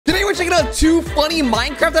checking out 2 funny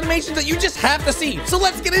Minecraft animations that you just have to see. So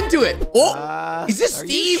let's get into it. Oh, is this Steve?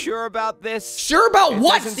 Are you sure about this? Sure about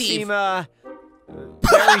what, doesn't Steve? Seem,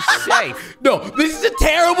 very safe. No, this is a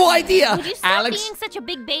terrible idea. Would you stop Alex, being such a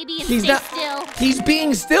big baby and he's stay not, still? He's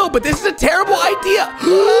being still, but this is a terrible idea.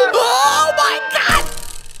 Oh my God!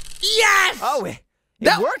 Yes! Oh, it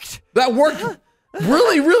worked? That worked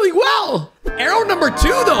really, really well. Arrow number 2,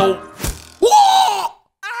 though. Whoa!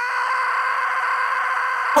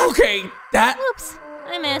 Okay, that... Oops,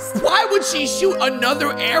 I missed. Why would she shoot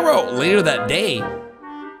another arrow later that day?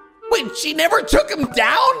 Wait, she never took him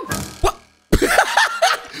down? What?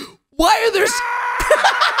 Why are there...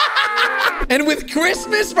 And with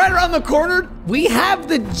Christmas right around the corner, we have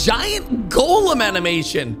the giant golem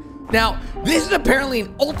animation. Now, this is apparently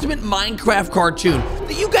an ultimate Minecraft cartoon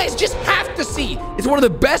that you guys just have to see. It's one of the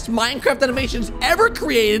best Minecraft animations ever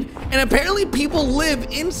created, and apparently people live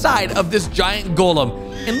inside of this giant golem.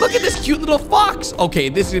 And look at this cute little fox. Okay,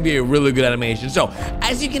 this is gonna be a really good animation. So,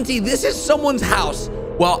 as you can see, this is someone's house.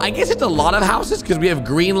 Well, I guess it's a lot of houses because we have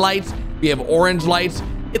green lights, we have orange lights.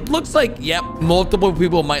 It looks like, yep, multiple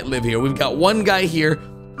people might live here. We've got one guy here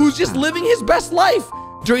who's just living his best life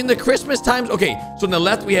during the Christmas times. Okay, so on the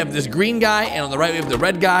left we have this green guy, and on the right we have the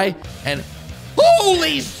red guy, and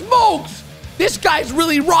holy smokes, this guy's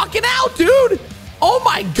really rocking out, dude. Oh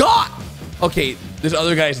my God. Okay, this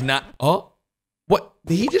other guy's not. Oh, what?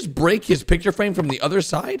 Did he just break his picture frame from the other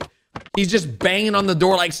side? He's just banging on the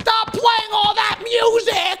door like, stop playing all that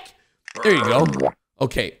music. There you go.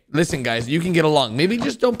 Okay, listen, guys, you can get along. Maybe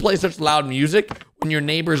just don't play such loud music when your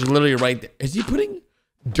neighbor's literally right there. Is he putting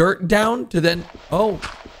dirt down to then... Oh,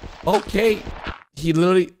 okay. He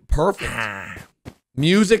literally... Perfect.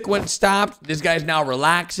 Music went stopped. This guy's now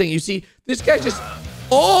relaxing. You see, this guy just...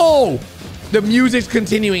 Oh, the music's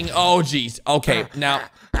continuing. Oh, geez. Okay, now,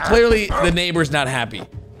 clearly the neighbor's not happy.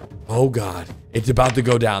 Oh, God. It's about to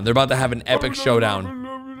go down. They're about to have an epic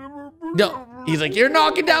showdown. No. He's like, you're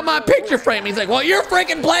knocking down my picture frame. He's like, well, you're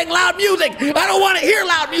freaking playing loud music. I don't want to hear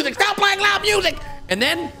loud music. Stop playing loud music. And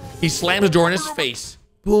then he slams the door in his face.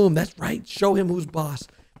 Boom, that's right. Show him who's boss.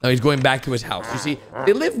 Now he's going back to his house. You see,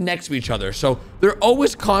 they live next to each other, so they're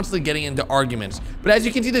always constantly getting into arguments. But as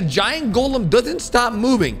you can see, the giant golem doesn't stop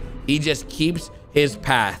moving. He just keeps his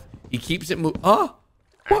path. He keeps it moving. Oh,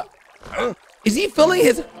 what? Is he filling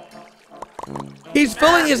his... He's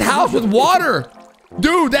filling his house with water.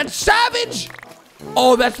 Dude, that's savage.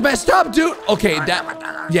 Oh, that's messed up, dude. Okay,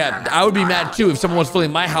 yeah, I would be mad too if someone was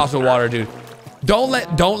filling my house with water, dude. Don't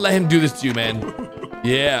let him do this to you, man.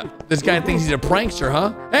 Yeah, this guy thinks he's a prankster,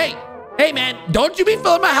 huh? Hey, man, don't you be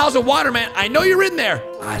filling my house with water, man. I know you're in there.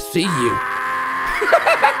 I see you.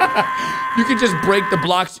 You can just break the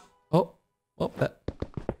blocks. Oh, that.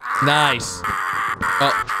 Nice.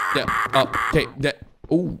 Oh, yeah. Okay.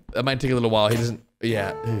 Oh, that might take a little while. He doesn't.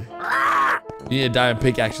 Yeah. You need a diamond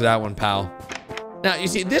pickaxe for that one, pal. Now, you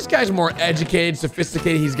see, this guy's more educated,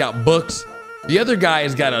 sophisticated. He's got books. The other guy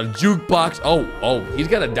has got a jukebox. Oh, he's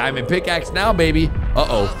got a diamond pickaxe now, baby.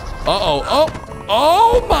 Oh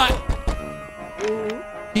my.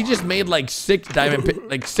 He just made like 60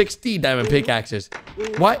 diamond pickaxes.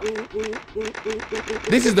 What?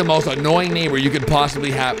 This is the most annoying neighbor you could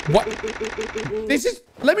possibly have. What?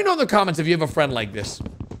 Let me know in the comments if you have a friend like this.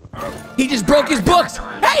 He just broke his books.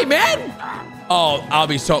 Hey, man. Oh, I'll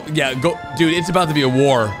be so... Yeah, go... Dude, it's about to be a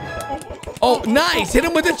war. Oh, nice. Hit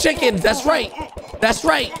him with the chickens. That's right. That's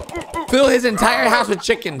right. Fill his entire house with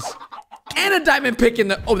chickens. And a diamond pick in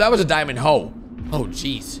the... Oh, that was a diamond hoe. Oh,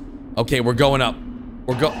 jeez. Okay, we're going up.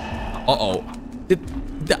 Uh-oh. Did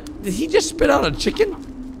he just spit out a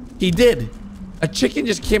chicken? He did. A chicken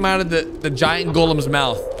just came out of the giant golem's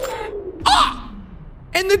mouth. Ah!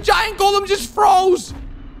 And the giant golem just froze.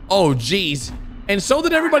 Oh, jeez. And so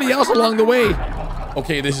did everybody else along the way.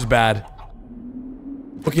 Okay, this is bad.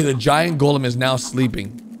 Okay, the giant golem is now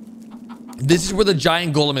sleeping. This is where the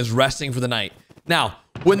giant golem is resting for the night. Now,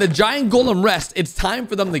 when the giant golem rests, it's time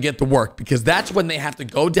for them to get to work because that's when they have to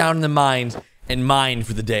go down in the mines and mine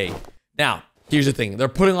for the day. Now, here's the thing. They're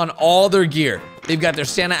putting on all their gear. They've got their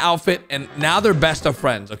Santa outfit, and now they're best of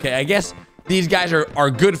friends, okay? I guess these guys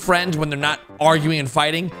are good friends when they're not arguing and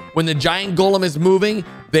fighting. When the giant golem is moving,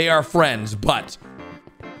 they are friends, but...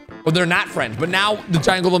 Well, they're not friends, but now the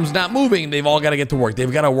giant golem's not moving. They've all got to get to work.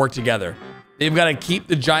 They've got to work together. They've got to keep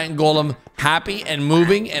the giant golem happy and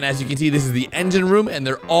moving, and as you can see, this is the engine room, and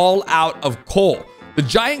they're all out of coal. The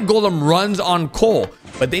giant golem runs on coal,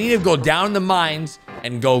 but they need to go down in the mines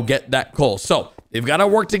and go get that coal. So they've got to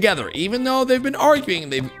work together, even though they've been arguing.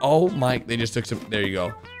 They just took some, there you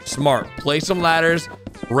go. Smart. Place some ladders.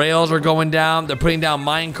 Rails are going down. They're putting down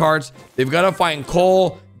mine carts. They've got to find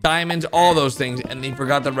coal, diamonds, all those things, and they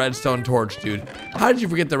forgot the redstone torch, dude. How did you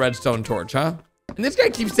forget the redstone torch, huh? And this guy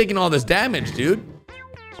keeps taking all this damage, dude.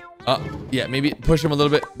 Yeah, maybe push him a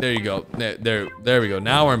little bit. There you go. There we go.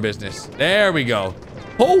 Now we're in business. There we go.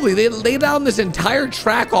 Holy, they laid down this entire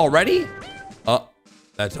track already?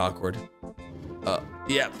 That's awkward.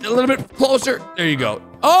 Yeah, a little bit closer. There you go.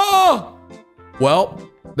 Oh! Well,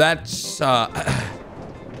 that's,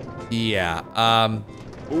 yeah.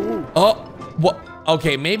 Oh, what?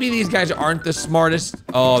 Okay, maybe these guys aren't the smartest.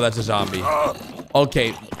 Oh, that's a zombie.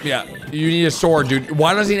 Okay, yeah, you need a sword, dude.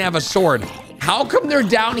 Why doesn't he have a sword? How come they're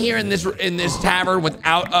down here in this tavern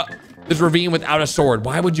without this ravine without a sword?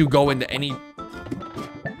 Why would you go into any?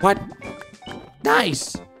 What?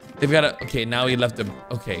 Nice. They've got a. Okay, now he left them.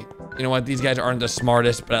 Okay, you know what? These guys aren't the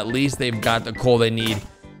smartest, but at least they've got the coal they need.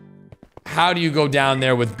 How do you go down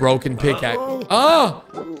there with broken pickaxe? Oh,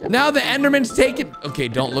 now the Enderman's taking. Okay,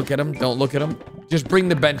 don't look at him. Don't look at him. Just bring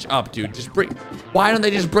the bench up, dude. Just bring. Why don't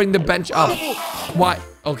they just bring the bench up? Why?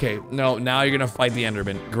 Okay, no. Now you're gonna fight the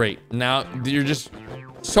Enderman. Great. Now you're just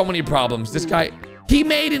so many problems. This guy, he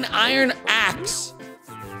made an iron axe.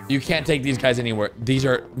 You can't take these guys anywhere. These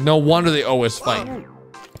are no wonder they always fight.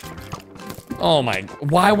 Oh my!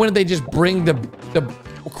 Why wouldn't they just bring the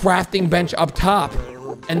crafting bench up top?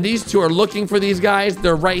 And these two are looking for these guys.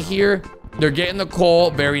 They're right here. They're getting the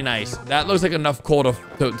coal. Very nice. That looks like enough coal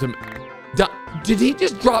to did he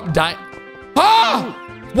just drop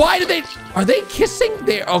Ah! Why did they? Are they kissing?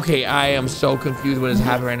 Okay, I am so confused what is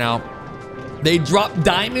happening right now. They drop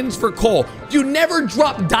diamonds for coal. You never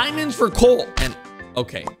drop diamonds for coal. And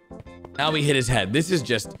okay, now we hit his head. This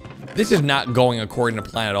is not going according to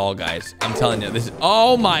plan at all, guys. I'm telling you, this is.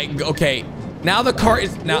 Oh my. Okay, now the car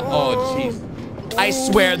is now. Oh jeez. I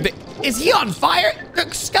swear, is he on fire? The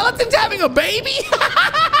skeleton's having a baby?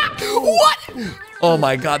 What? Oh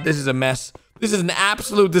my God, this is a mess. This is an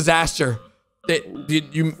absolute disaster.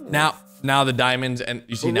 Now the diamonds, and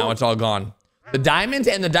you see now it's all gone. The diamonds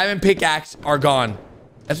and the diamond pickaxe are gone.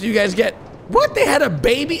 That's what you guys get. What? They had a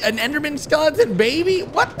baby, an Enderman skeleton baby?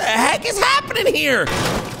 What the heck is happening here?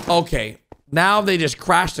 Okay, now they just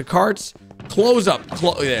crashed the carts. Close up.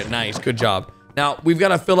 Yeah, nice, good job. Now, we've got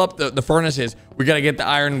to fill up the furnaces. We got to get the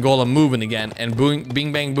iron golem moving again. And boom,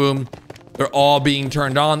 bing, bang, boom. They're all being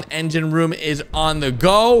turned on. Engine room is on the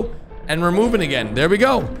go. And we're moving again. There we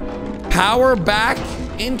go. Power back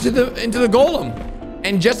into the golem.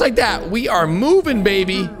 And just like that, we are moving,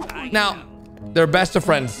 baby. Now, they're best of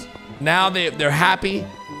friends. Now they're happy.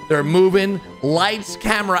 They're moving. Lights,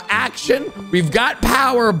 camera, action. We've got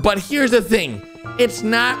power, but here's the thing. It's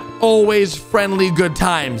not always friendly good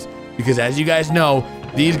times. Because as you guys know,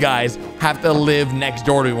 these guys have to live next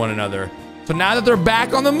door to one another. So now that they're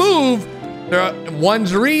back on the move,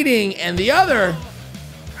 one's reading and the other,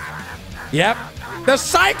 yep, the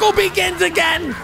cycle begins again.